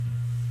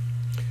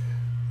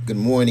Good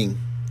morning.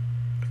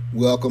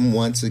 Welcome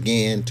once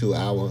again to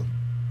our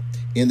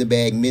In the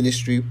Bag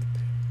Ministry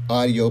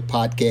audio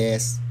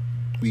podcast.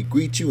 We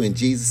greet you in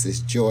Jesus'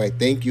 joy.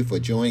 Thank you for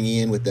joining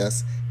in with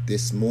us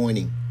this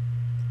morning.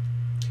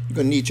 You're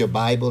going to need your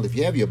Bible. If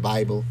you have your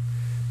Bible,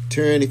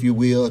 turn, if you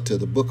will, to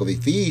the book of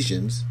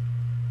Ephesians,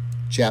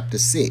 chapter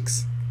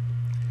 6,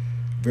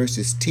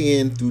 verses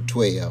 10 through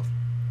 12.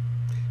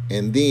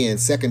 And then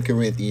 2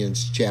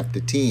 Corinthians chapter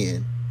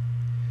 10,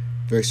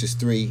 verses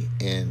 3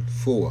 and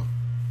 4.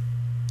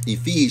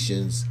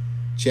 Ephesians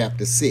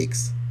chapter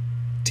 6,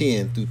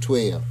 10 through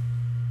 12.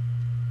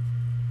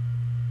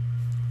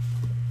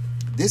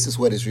 This is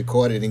what is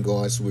recorded in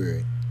God's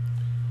word.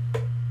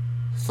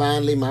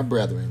 Finally, my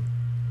brethren,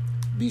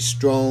 be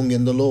strong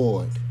in the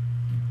Lord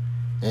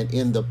and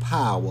in the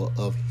power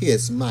of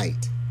his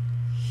might.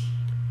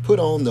 Put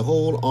on the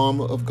whole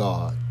armor of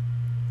God,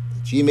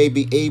 that ye may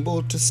be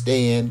able to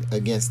stand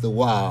against the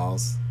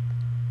wiles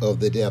of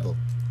the devil.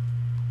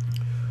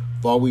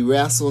 For we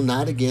wrestle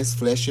not against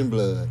flesh and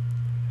blood,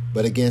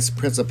 but against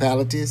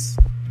principalities,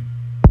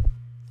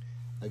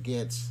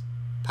 against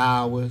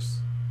powers,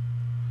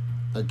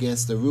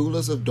 against the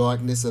rulers of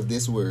darkness of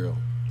this world,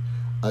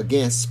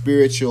 against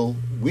spiritual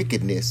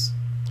wickedness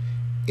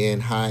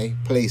in high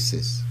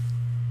places.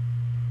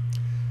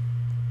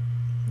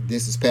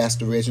 This is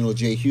Pastor Reginald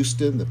J.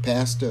 Houston, the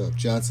pastor of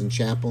Johnson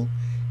Chapel,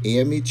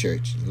 AME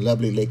Church, in the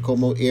lovely Lake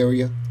Como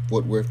area,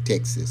 Fort Worth,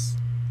 Texas.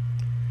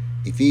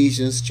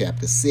 Ephesians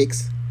chapter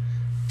 6,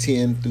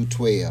 10 through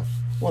 12.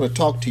 I want to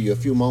talk to you a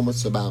few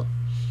minutes,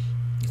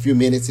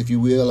 if you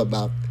will,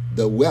 about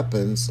the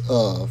weapons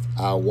of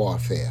our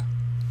warfare.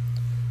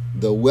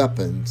 The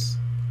weapons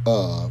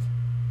of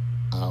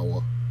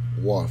our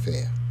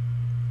warfare.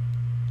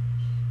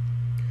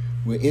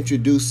 We're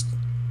introduced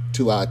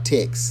to our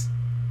text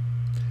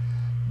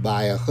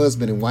by a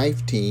husband and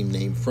wife team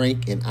named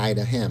Frank and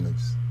Ida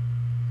Hammonds,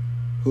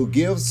 who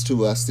gives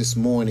to us this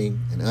morning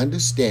an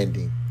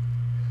understanding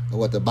of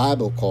what the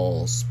Bible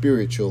calls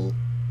spiritual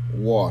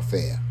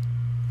warfare.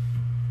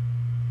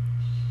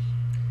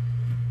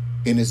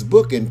 In his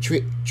book and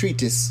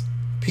treatise,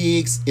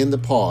 Pigs in the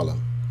Parlor,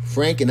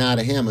 Frank and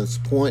Ida Hammonds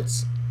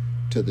points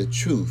to the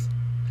truth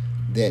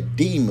that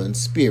demon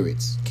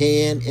spirits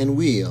can and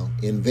will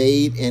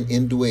invade and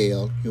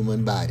indwell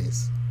human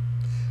bodies.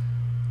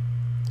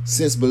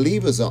 Since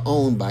believers are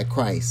owned by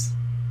Christ,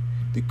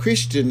 the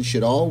Christian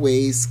should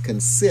always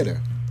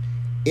consider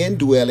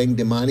indwelling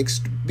demonic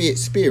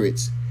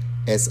spirits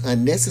as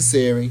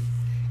unnecessary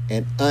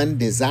and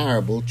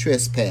undesirable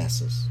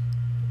trespassers.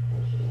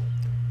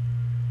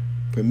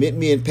 Permit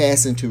me in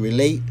passing to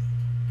relate,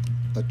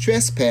 a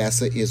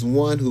trespasser is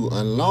one who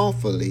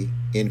unlawfully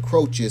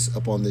encroaches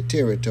upon the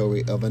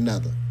territory of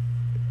another.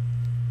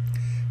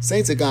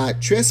 Saints of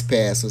God,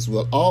 trespassers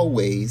will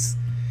always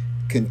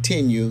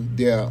continue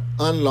their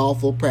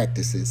unlawful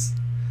practices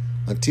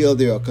until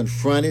they are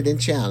confronted and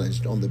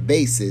challenged on the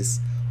basis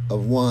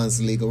of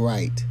one's legal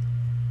right.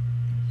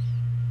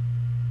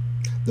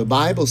 The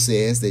Bible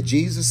says that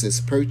Jesus has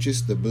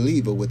purchased the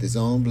believer with his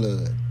own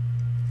blood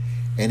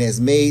and has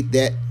made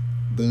that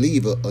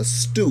believer a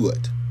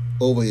steward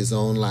over his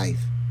own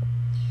life.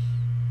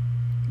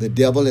 The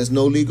devil has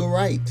no legal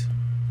right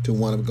to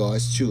one of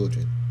God's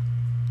children.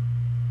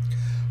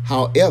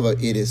 However,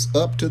 it is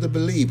up to the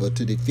believer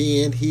to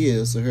defend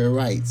his or her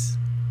rights.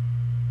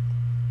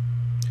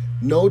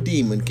 No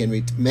demon can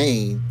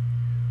remain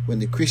when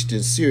the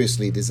Christian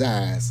seriously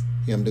desires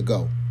him to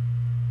go.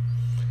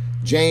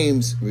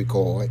 James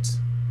records,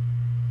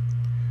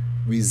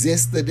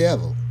 resist the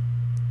devil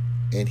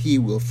and he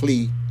will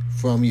flee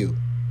from you.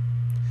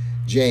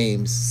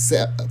 James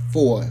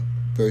 4,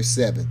 verse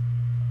 7.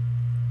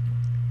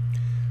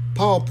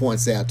 Paul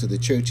points out to the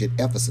church at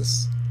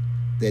Ephesus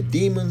that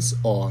demons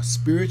are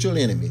spiritual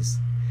enemies,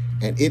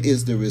 and it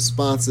is the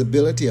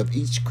responsibility of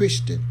each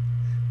Christian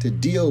to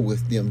deal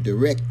with them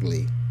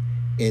directly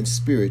in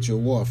spiritual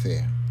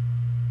warfare.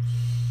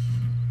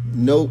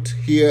 Note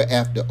here,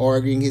 after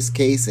arguing his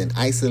case and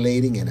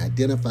isolating and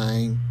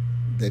identifying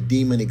the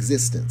demon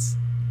existence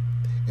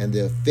and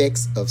the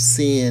effects of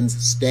sin's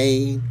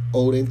stain,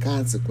 odor, and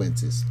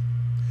consequences,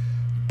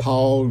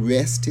 Paul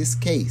rests his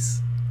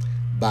case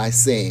by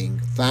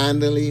saying,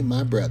 finally,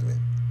 my brethren,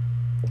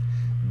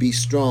 be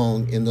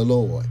strong in the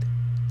Lord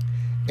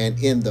and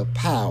in the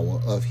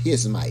power of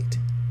his might.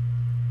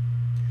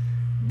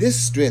 This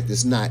strength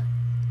is not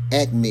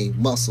acme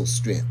muscle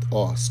strength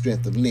or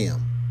strength of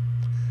limb.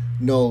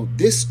 No,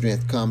 this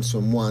strength comes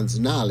from one's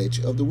knowledge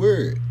of the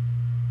word.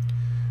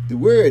 The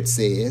word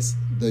says,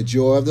 the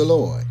joy of the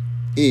Lord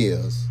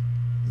is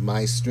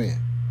my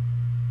strength.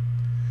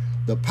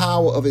 The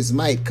power of his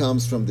might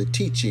comes from the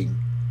teaching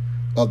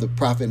of the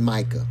prophet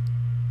Micah.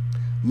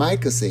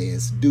 Micah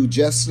says, do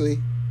justly,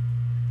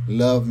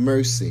 love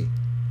mercy,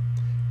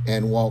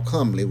 and walk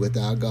humbly with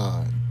our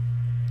God.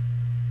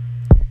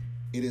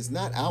 It is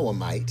not our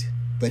might,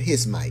 but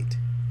his might.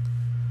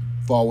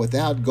 For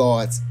without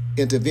God's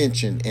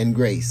intervention and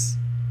grace,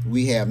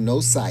 we have no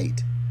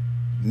sight,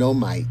 no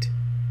might,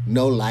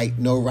 no light,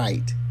 no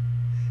right,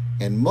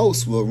 and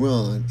most will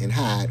run and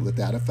hide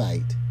without a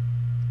fight.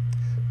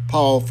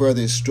 Paul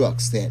further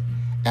instructs that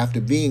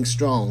after being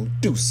strong,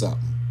 do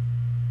something.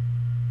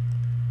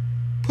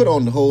 Put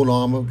on the whole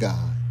armor of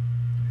God,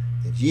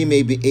 that ye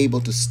may be able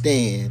to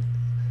stand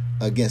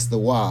against the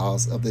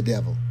wiles of the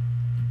devil.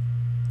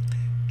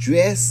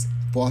 Dress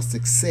for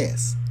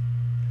success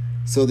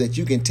so that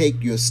you can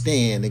take your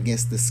stand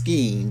against the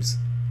schemes,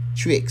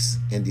 tricks,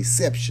 and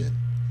deception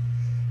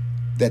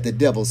that the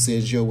devil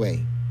sends your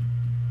way.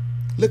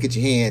 Look at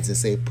your hands and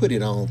say, put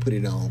it on, put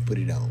it on, put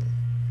it on.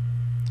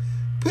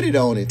 Put it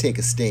on and take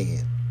a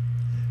stand.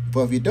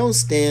 For if you don't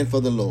stand for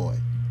the Lord,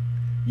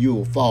 you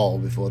will fall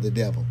before the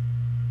devil.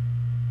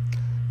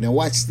 Now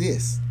watch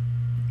this.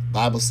 The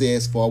Bible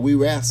says, for we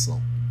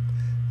wrestle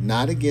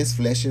not against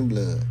flesh and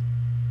blood.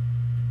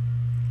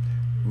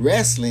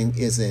 Wrestling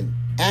is an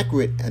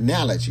accurate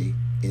analogy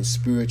in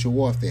spiritual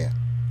warfare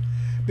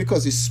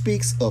because it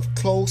speaks of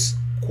close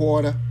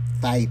quarter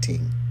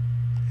fighting,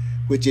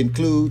 which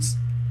includes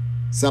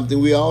something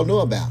we all know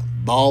about: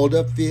 balled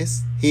up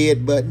fists,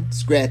 headbutting,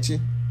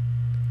 scratching,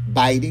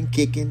 biting,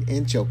 kicking,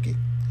 and choking.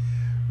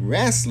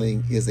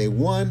 Wrestling is a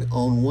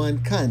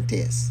one-on-one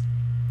contest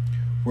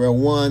where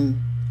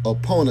one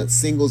opponent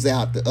singles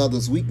out the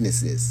other's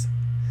weaknesses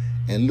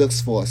and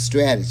looks for a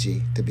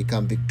strategy to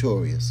become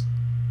victorious.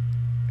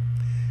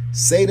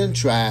 Satan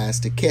tries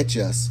to catch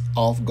us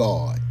off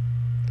guard.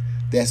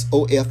 That's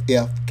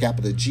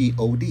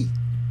OFF-God.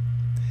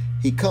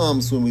 He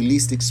comes when we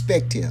least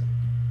expect him,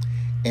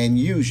 and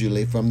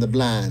usually from the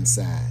blind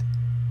side.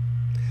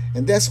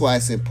 And that's why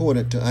it's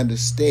important to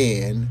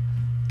understand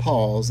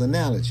Paul's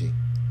analogy.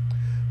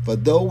 For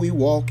though we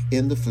walk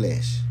in the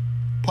flesh,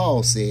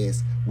 Paul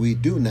says, we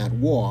do not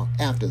war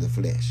after the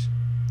flesh.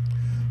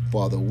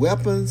 For the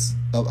weapons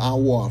of our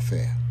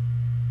warfare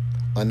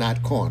are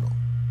not carnal,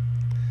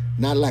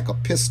 not like a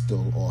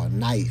pistol or a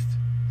knife,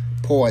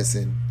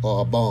 poison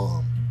or a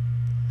bomb.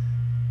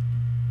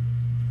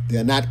 They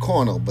are not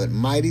carnal, but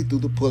mighty through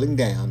the pulling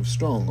down of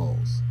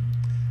strongholds.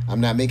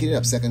 I'm not making it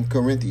up. 2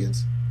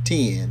 Corinthians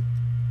 10,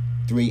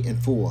 3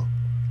 and 4.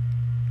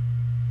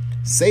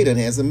 Satan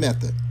has a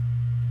method.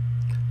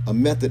 A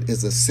method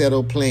is a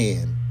settled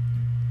plan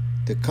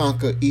to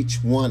conquer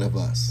each one of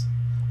us,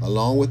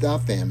 along with our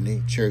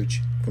family,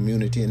 church,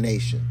 community, and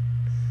nation.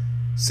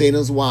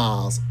 Satan's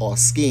wiles or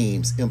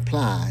schemes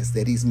implies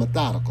that he's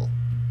methodical.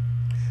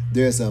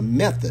 There's a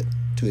method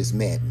to his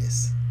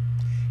madness.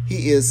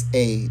 He is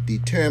a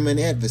determined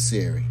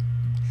adversary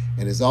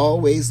and is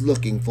always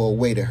looking for a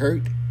way to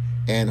hurt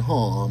and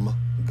harm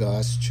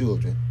God's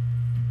children.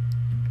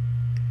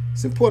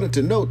 It's important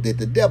to note that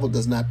the devil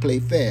does not play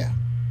fair,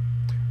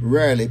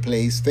 rarely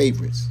plays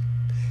favorites,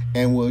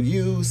 and will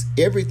use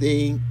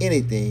everything,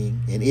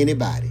 anything, and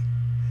anybody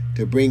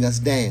to bring us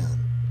down,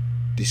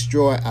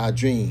 destroy our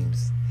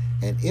dreams,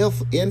 and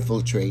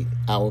infiltrate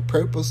our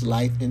purpose,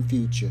 life, and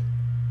future.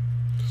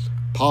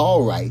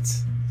 Paul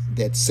writes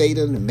that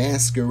Satan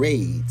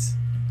masquerades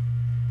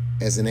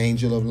as an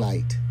angel of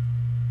light.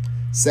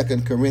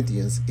 2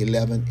 Corinthians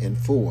 11 and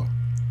 4.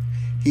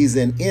 He's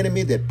an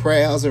enemy that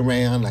prowls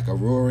around like a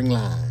roaring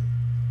lion,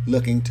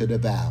 looking to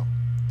devour.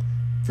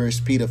 1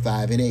 Peter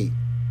 5 and 8.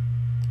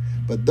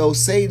 But though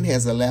Satan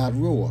has a loud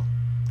roar,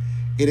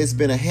 it has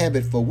been a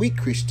habit for weak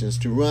Christians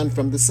to run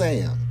from the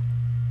sound,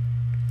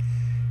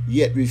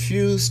 yet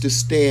refuse to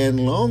stand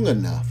long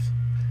enough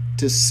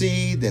to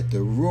see that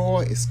the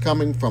roar is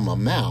coming from a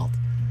mouth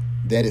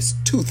that is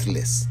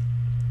toothless.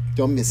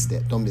 Don't miss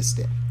that. Don't miss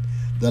that.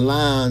 The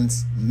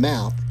lion's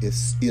mouth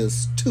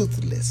is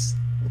toothless.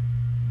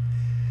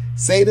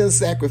 Satan's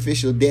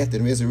sacrificial death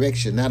and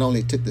resurrection not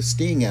only took the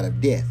sting out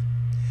of death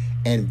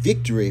and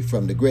victory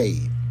from the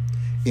grave,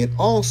 it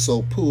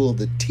also pulled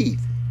the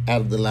teeth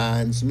out of the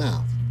lion's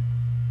mouth.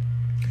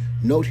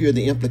 Note here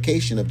the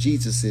implication of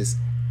Jesus'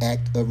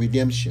 act of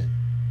redemption.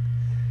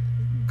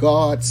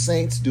 God's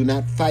saints do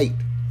not fight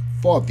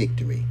for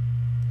victory.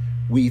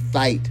 We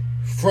fight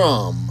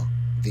from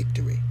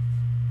victory.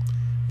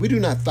 We do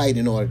not fight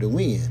in order to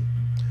win,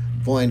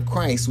 for in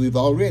Christ we've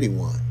already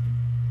won.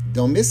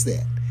 Don't miss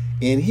that.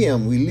 In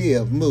him we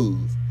live,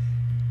 move,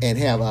 and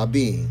have our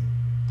being.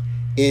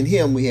 In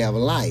him we have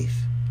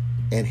life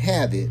and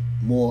have it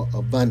more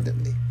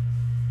abundantly.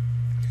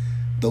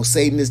 Though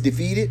Satan is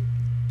defeated,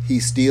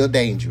 he's still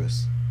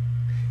dangerous.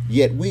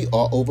 Yet we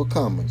are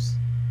overcomers.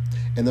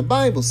 And the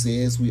Bible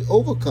says we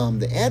overcome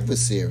the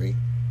adversary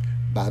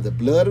by the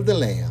blood of the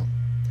Lamb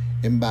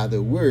and by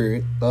the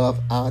word of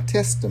our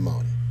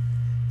testimony.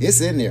 It's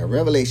in there,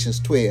 Revelations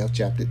 12,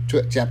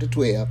 chapter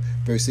 12,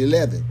 verse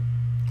 11.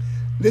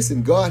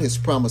 Listen, God has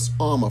promised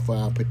armor for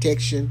our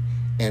protection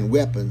and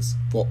weapons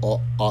for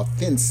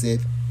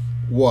offensive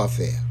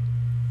warfare.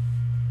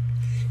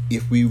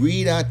 If we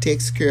read our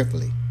text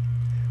carefully,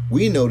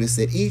 we notice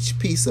that each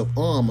piece of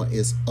armor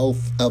is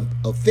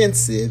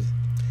offensive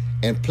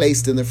and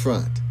placed in the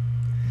front.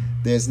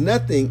 There's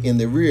nothing in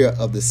the rear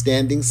of the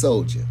standing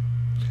soldier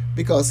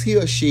because he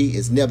or she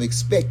is never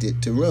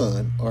expected to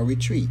run or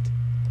retreat.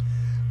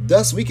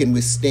 Thus, we can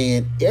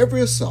withstand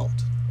every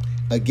assault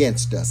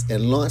against us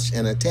and launch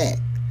an attack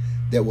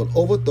that will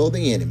overthrow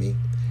the enemy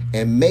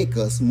and make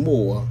us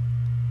more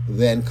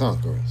than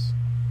conquerors.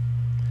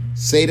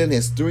 Satan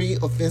has 3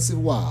 offensive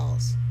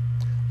wiles: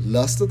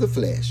 lust of the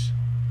flesh,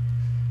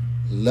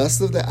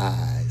 lust of the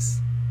eyes,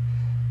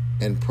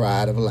 and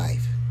pride of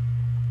life.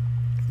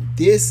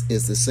 This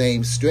is the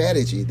same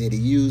strategy that he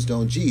used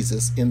on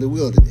Jesus in the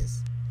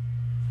wilderness.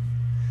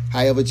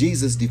 However,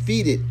 Jesus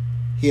defeated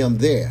him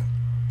there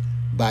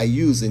by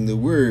using the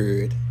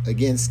word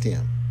against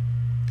him.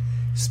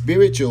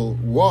 Spiritual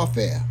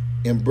warfare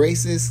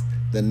embraces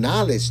the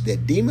knowledge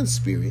that demon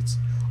spirits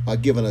are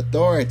given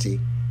authority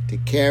to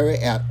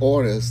carry out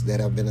orders that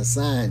have been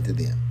assigned to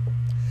them.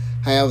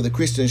 However, the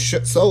Christian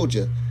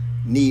soldier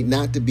need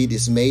not to be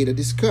dismayed or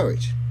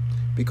discouraged,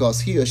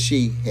 because he or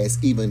she has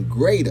even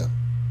greater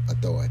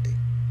authority.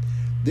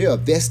 They are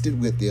vested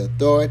with the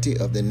authority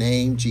of the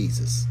name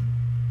Jesus.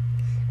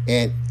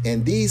 And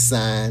these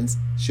signs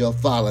shall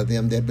follow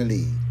them that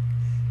believe.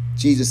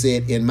 Jesus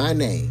said, "In my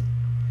name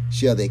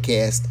shall they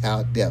cast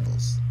out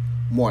devils."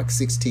 Mark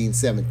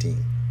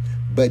 16:17.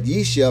 "But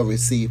ye shall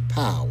receive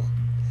power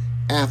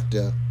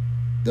after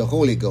the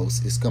Holy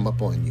Ghost is come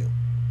upon you."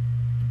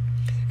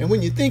 And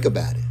when you think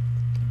about it,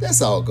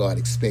 that's all God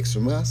expects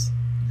from us.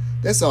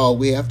 That's all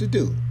we have to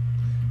do.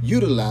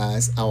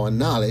 Utilize our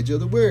knowledge of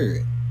the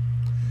word.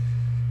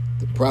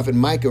 The prophet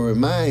Micah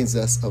reminds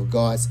us of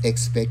God's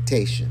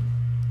expectation.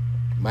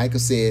 Micah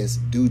says,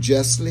 "Do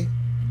justly,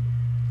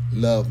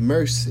 love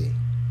mercy,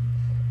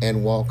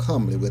 and walk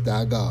humbly with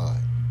our God."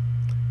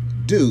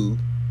 Do,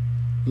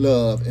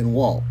 love, and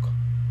walk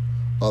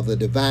are the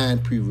divine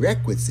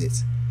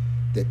prerequisites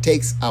that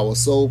takes our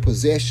soul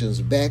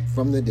possessions back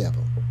from the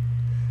devil.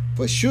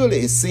 For surely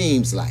it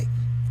seems like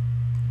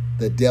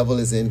the devil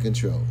is in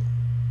control.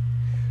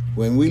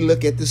 When we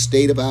look at the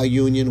state of our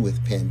union with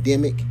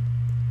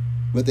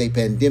a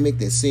pandemic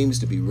that seems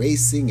to be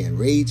racing and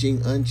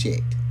raging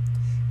unchecked,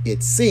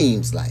 it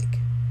seems like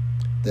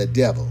the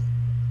devil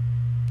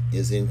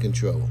is in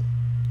control.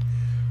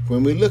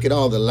 When we look at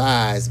all the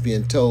lies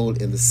being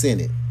told in the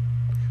Senate,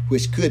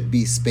 which could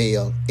be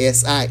spelled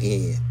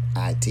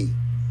S-I-N-I-T,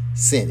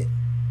 Senate,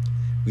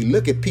 we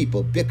look at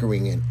people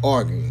bickering and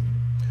arguing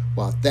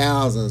while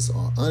thousands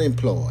are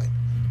unemployed,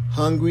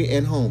 hungry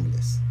and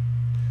homeless.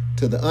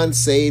 To the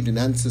unsaved and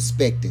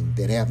unsuspecting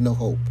that have no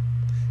hope,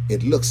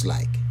 it looks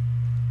like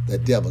the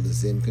devil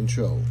is in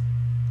control.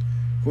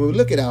 When we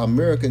look at our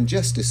American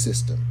justice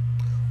system,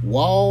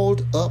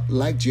 walled up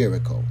like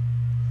Jericho,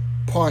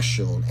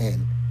 partial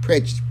and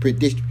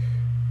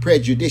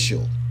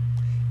prejudicial,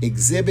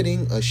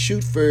 exhibiting a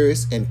shoot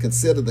first and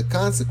consider the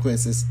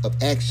consequences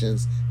of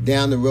actions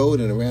down the road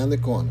and around the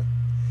corner,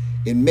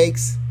 it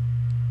makes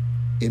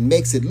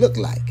it look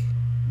like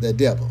the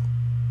devil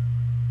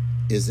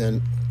is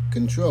in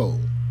control.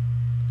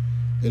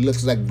 It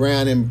looks like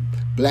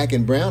black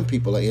and brown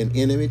people are in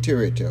enemy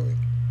territory,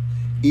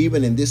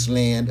 even in this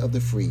land of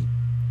the free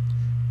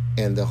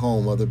and the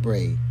home of the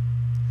brave.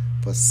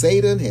 For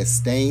Satan has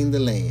stained the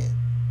land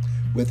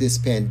with his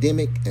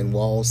pandemic and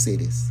walled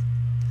cities.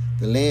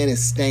 The land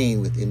is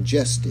stained with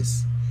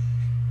injustice,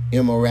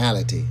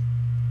 immorality,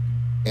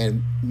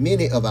 and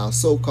many of our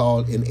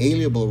so-called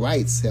inalienable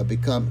rights have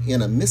become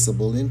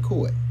inadmissible in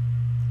court.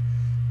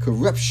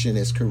 Corruption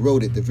has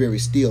corroded the very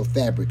steel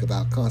fabric of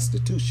our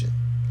Constitution.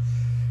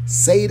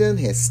 Satan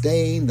has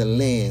stained the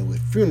land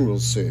with funeral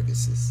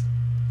services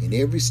in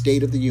every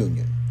state of the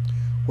Union,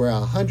 where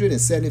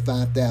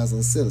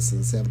 175,000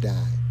 citizens have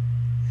died.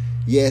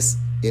 Yes,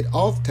 it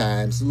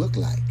oftentimes looks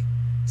like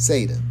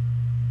Satan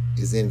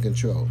is in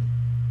control.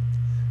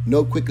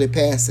 Note quickly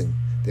passing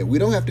that we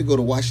don't have to go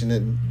to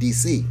Washington,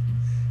 D.C.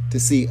 to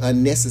see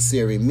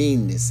unnecessary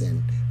meanness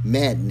and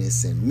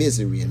madness and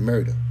misery and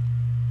murder.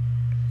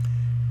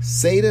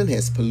 Satan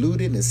has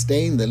polluted and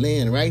stained the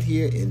land right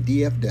here in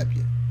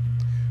DFW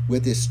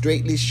with his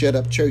straightly shut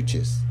up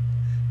churches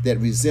that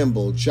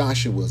resemble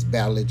Joshua's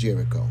battle at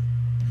Jericho.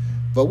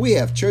 For we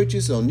have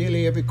churches on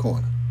nearly every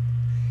corner,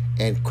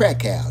 and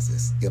crack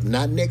houses, if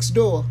not next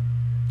door,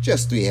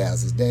 just 3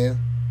 houses down.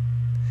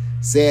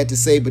 Sad to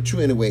say, but true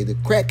anyway, the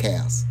crack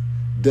house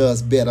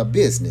does better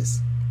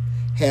business,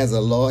 has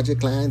a larger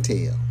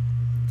clientele,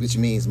 which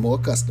means more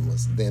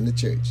customers than the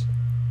church.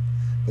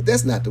 But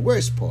that's not the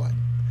worst part.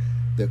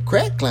 The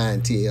crack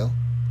clientele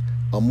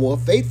are more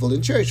faithful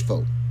than church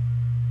folk.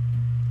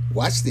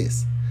 Watch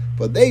this,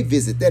 for they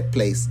visit that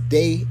place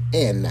day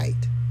and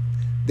night.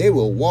 They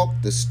will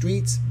walk the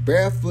streets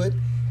barefoot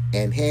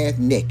and half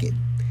naked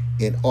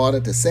in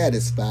order to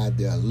satisfy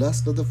their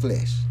lust of the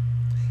flesh.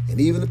 And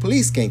even the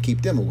police can't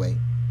keep them away.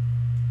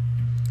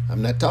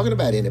 I'm not talking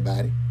about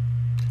anybody.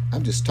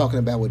 I'm just talking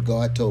about what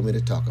God told me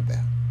to talk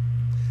about.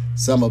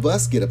 Some of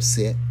us get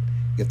upset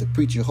if the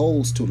preacher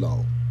holds too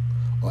long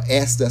or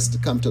asks us to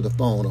come to the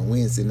phone on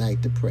Wednesday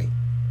night to pray.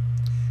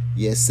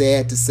 Yes,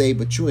 sad to say,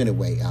 but true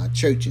anyway, our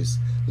churches,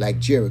 like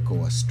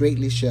Jericho, are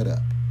straightly shut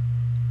up.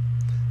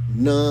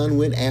 None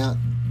went out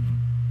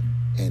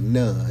and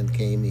none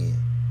came in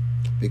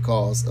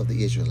because of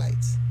the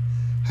Israelites.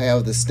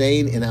 However, the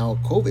stain in our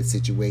COVID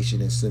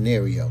situation and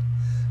scenario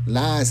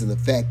lies in the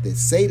fact that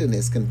Satan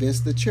has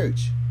convinced the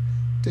church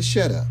to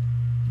shut up.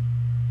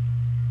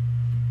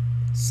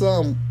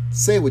 Some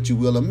say what you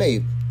will or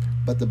may,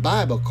 but the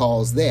Bible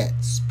calls that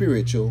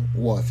spiritual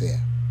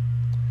warfare.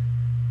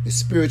 It's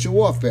spiritual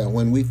warfare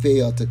when we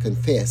fail to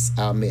confess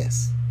our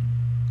mess.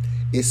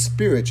 It's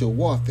spiritual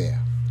warfare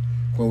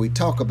when we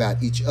talk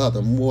about each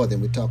other more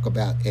than we talk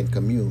about and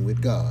commune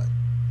with God.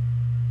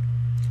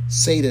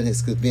 Satan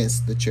has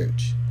convinced the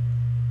church,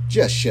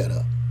 just shut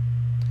up.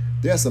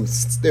 There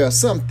are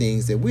some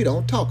things that we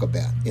don't talk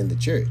about in the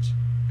church.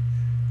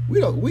 We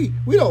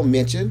don't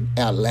mention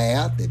out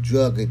loud that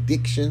drug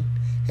addiction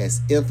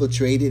has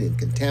infiltrated and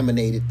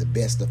contaminated the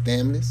best of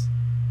families.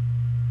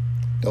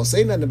 Don't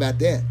say nothing about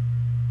that.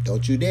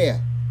 Don't you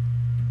dare.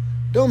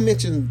 Don't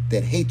mention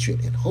that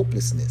hatred and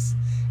hopelessness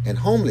and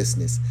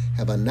homelessness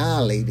have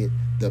annihilated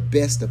the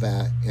best of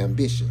our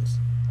ambitions.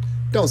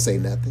 Don't say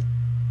nothing.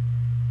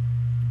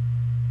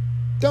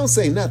 Don't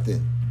say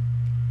nothing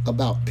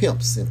about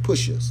pimps and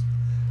pushers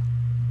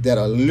that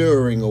are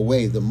luring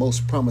away the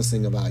most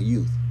promising of our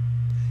youth.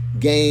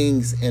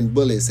 Gangs and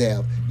bullies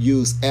have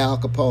used Al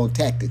Capone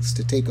tactics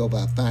to take over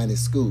our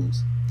finest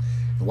schools.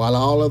 And while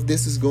all of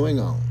this is going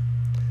on,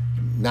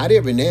 not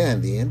every now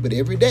and then, but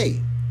every day,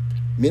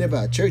 many of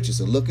our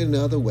churches are looking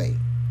the other way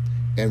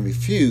and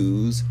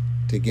refuse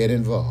to get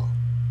involved.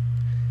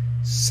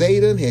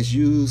 Satan has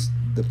used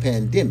the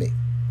pandemic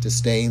to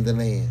stain the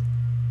land.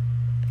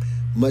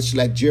 Much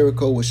like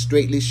Jericho was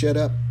straightly shut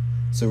up,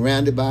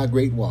 surrounded by a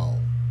great wall.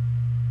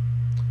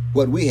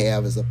 What we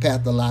have is a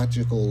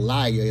pathological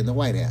liar in the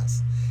White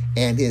House,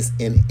 and his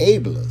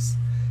enablers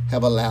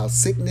have allowed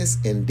sickness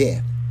and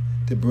death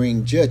to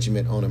bring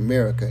judgment on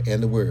America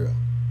and the world.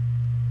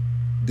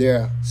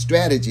 Their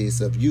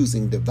strategies of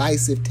using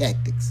divisive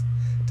tactics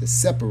to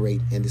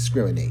separate and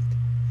discriminate.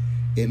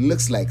 It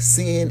looks like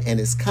sin and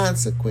its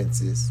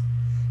consequences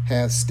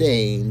have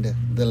stained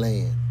the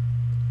land.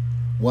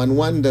 One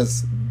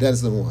wonders,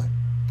 doesn't one?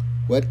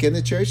 What can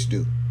the church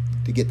do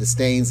to get the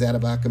stains out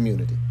of our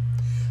community?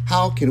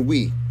 How can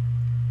we,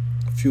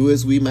 few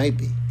as we might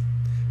be,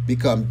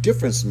 become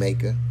difference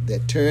maker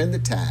that turn the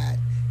tide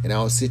in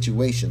our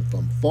situation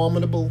from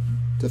formidable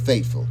to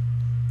faithful,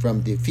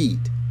 from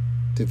defeat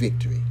to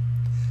victory?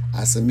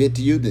 I submit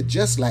to you that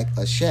just like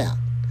a shout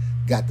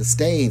got the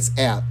stains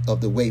out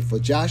of the way for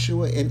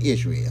Joshua and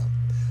Israel,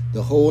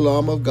 the whole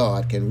arm of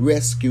God can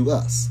rescue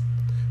us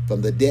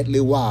from the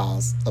deadly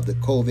wiles of the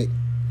COVID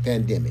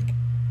pandemic.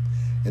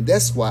 And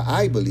that's why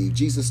I believe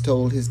Jesus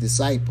told his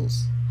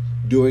disciples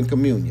during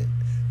communion,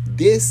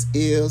 "This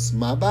is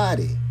my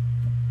body,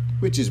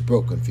 which is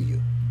broken for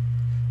you."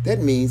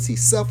 That means he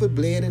suffered,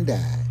 bled, and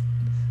died,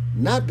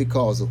 not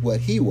because of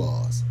what he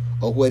was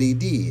or what he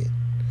did,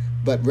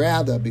 but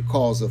rather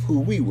because of who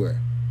we were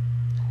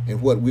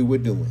and what we were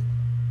doing.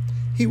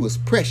 He was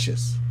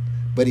precious,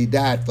 but he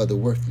died for the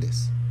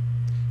worthless.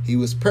 He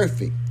was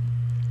perfect,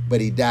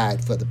 but he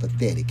died for the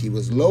pathetic. He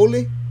was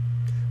lowly,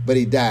 but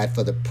he died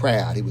for the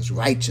proud. He was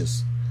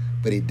righteous,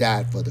 but he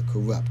died for the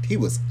corrupt. He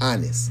was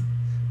honest,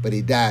 but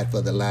he died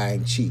for the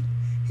lying cheat.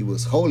 He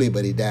was holy,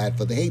 but he died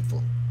for the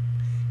hateful.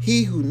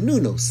 He who knew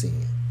no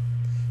sin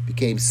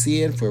became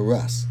sin for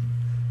us,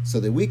 so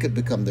that we could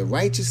become the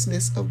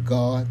righteousness of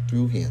God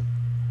through him.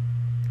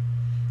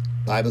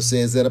 The Bible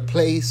says at a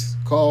place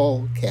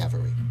called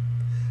Calvary,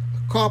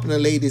 a carpenter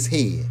laid his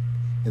head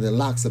in the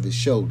locks of his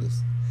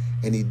shoulders,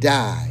 and he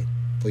died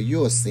for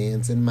your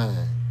sins and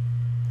mine.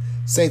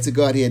 Saints of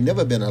God, he had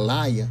never been a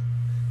liar,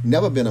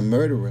 never been a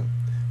murderer,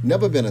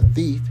 never been a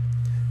thief,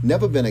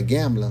 never been a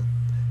gambler,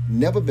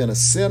 never been a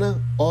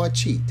sinner or a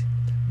cheat,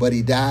 but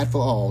he died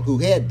for all who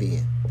had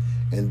been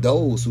and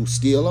those who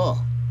still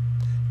are.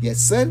 Yet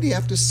Sunday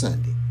after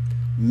Sunday,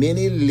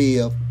 many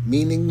live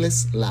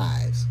meaningless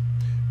lives,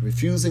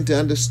 refusing to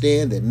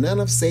understand that none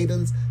of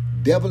Satan's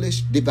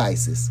devilish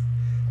devices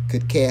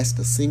could cast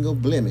a single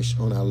blemish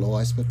on our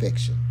Lord's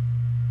perfection.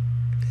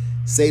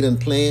 Satan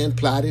planned,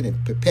 plotted,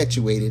 and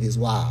perpetuated his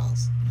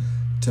wiles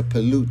to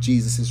pollute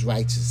Jesus'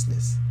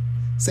 righteousness.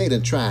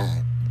 Satan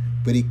tried,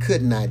 but he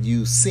could not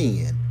use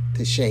sin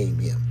to shame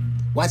him.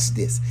 Watch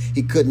this.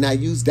 He could not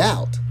use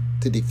doubt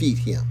to defeat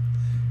him,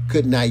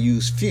 could not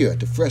use fear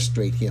to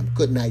frustrate him,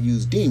 could not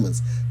use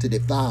demons to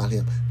defile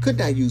him, could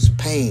not use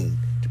pain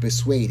to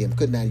persuade him,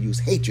 could not use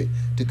hatred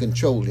to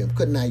control him,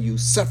 could not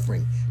use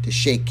suffering to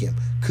shake him,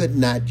 could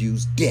not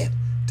use death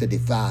to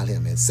defile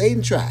him. And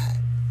Satan tried,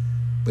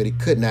 but he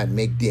could not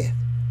make death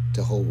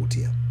to hold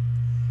him.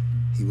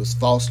 He was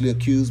falsely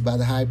accused by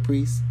the high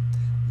priest,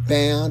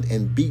 bound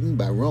and beaten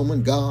by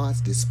Roman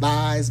guards,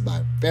 despised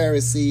by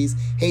Pharisees,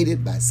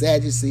 hated by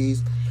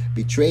Sadducees,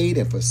 betrayed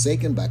and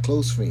forsaken by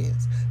close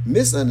friends,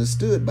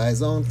 misunderstood by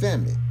his own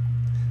family.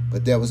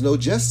 But there was no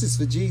justice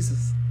for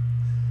Jesus.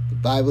 The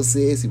Bible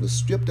says he was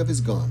stripped of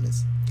his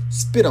garments,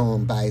 spit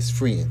on by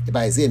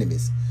his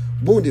enemies,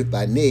 wounded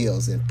by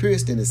nails, and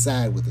pierced in his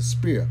side with a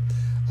spear.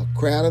 A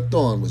crown of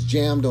thorns was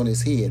jammed on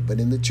his head, but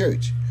in the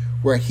church,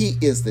 where he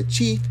is the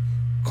chief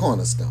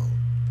cornerstone,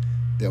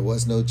 there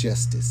was no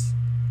justice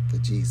for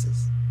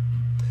Jesus.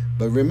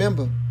 But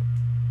remember,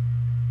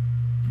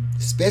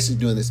 especially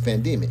during this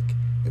pandemic.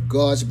 If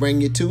God's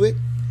bringing you to it,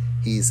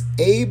 He's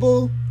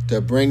able to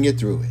bring you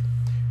through it.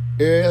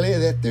 Early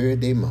that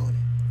third day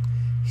morning,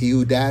 He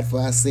who died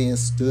for our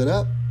sins stood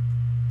up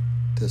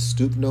to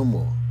stoop no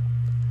more,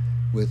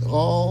 with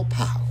all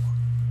power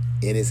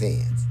in His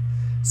hands.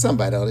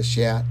 Somebody ought to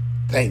shout,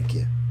 thank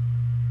you,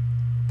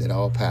 that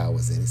all power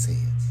was in His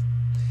hands.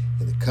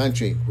 In the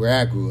country where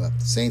I grew up,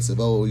 the saints of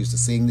old used to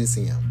sing this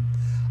hymn: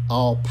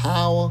 all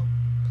hail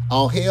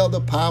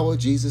the power of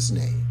Jesus'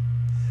 name.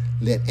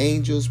 Let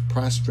angels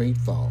prostrate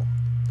fall.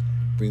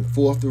 Bring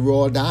forth the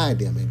royal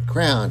diadem and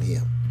crown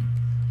Him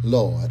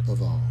Lord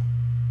of all.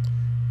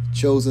 The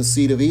chosen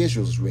seed of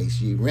Israel's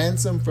race, ye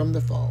ransomed from the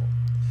fall.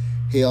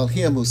 Hail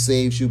Him who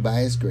saves you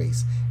by His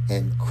grace,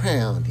 and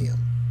crown Him,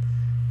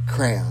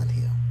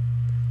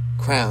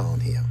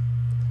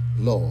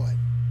 Lord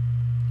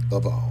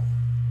of all.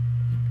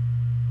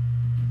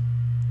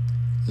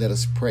 Let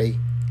us pray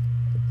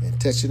and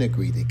touch and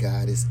agree that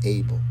God is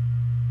able.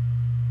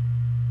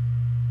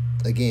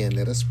 Again,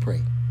 let us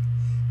pray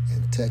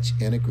and touch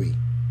and agree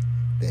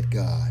that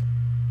God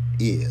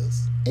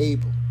is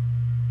able.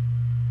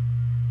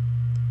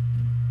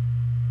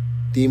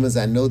 Demons,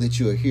 I know that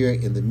you are here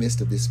in the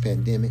midst of this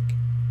pandemic.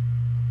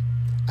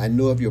 I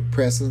know of your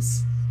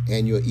presence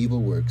and your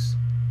evil works,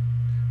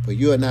 for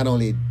you are not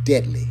only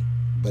deadly,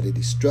 but a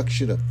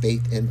destruction of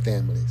faith and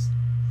families.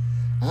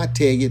 I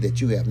tell you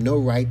that you have no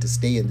right to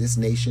stay in this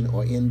nation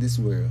or in this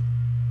world.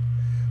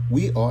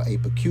 We are a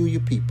peculiar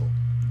people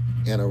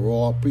and a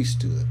royal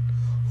priesthood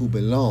who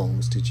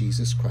belongs to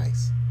Jesus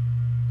Christ.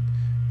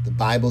 The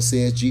Bible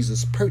says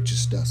Jesus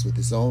purchased us with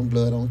His own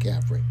blood on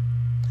Calvary.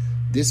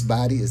 This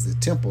body is the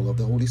temple of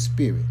the Holy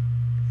Spirit.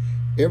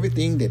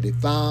 Everything that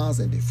defiles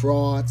and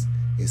defrauds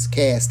is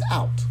cast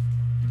out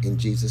in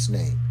Jesus'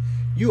 name.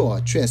 You are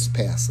a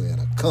trespasser and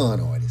a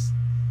con artist,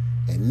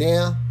 and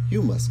now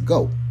you must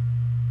go.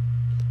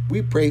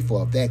 We pray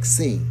for a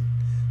vaccine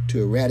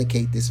to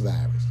eradicate this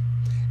virus,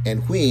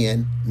 and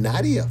when,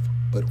 not if,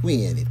 but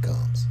when it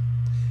comes,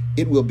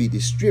 it will be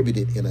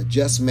distributed in a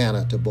just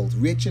manner to both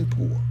rich and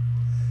poor,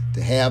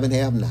 to have and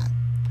have not,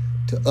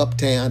 to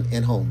uptown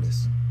and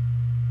homeless.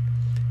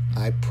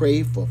 I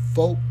pray for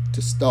folk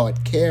to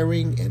start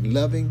caring and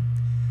loving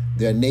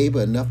their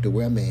neighbor enough to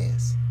wear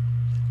masks.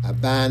 I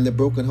bind the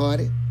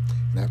brokenhearted,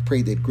 and I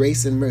pray that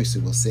grace and mercy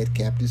will set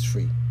captives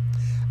free.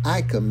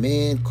 I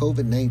command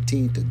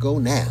COVID-19 to go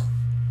now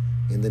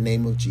in the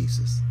name of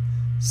Jesus.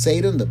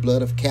 Satan, the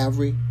blood of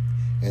Calvary,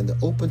 and the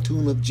open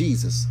tomb of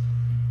Jesus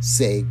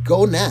say,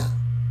 go now.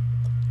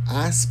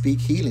 I speak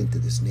healing to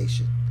this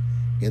nation.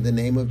 In the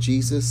name of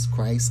Jesus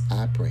Christ,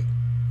 I pray.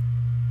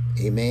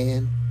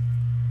 Amen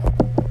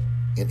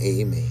and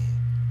amen.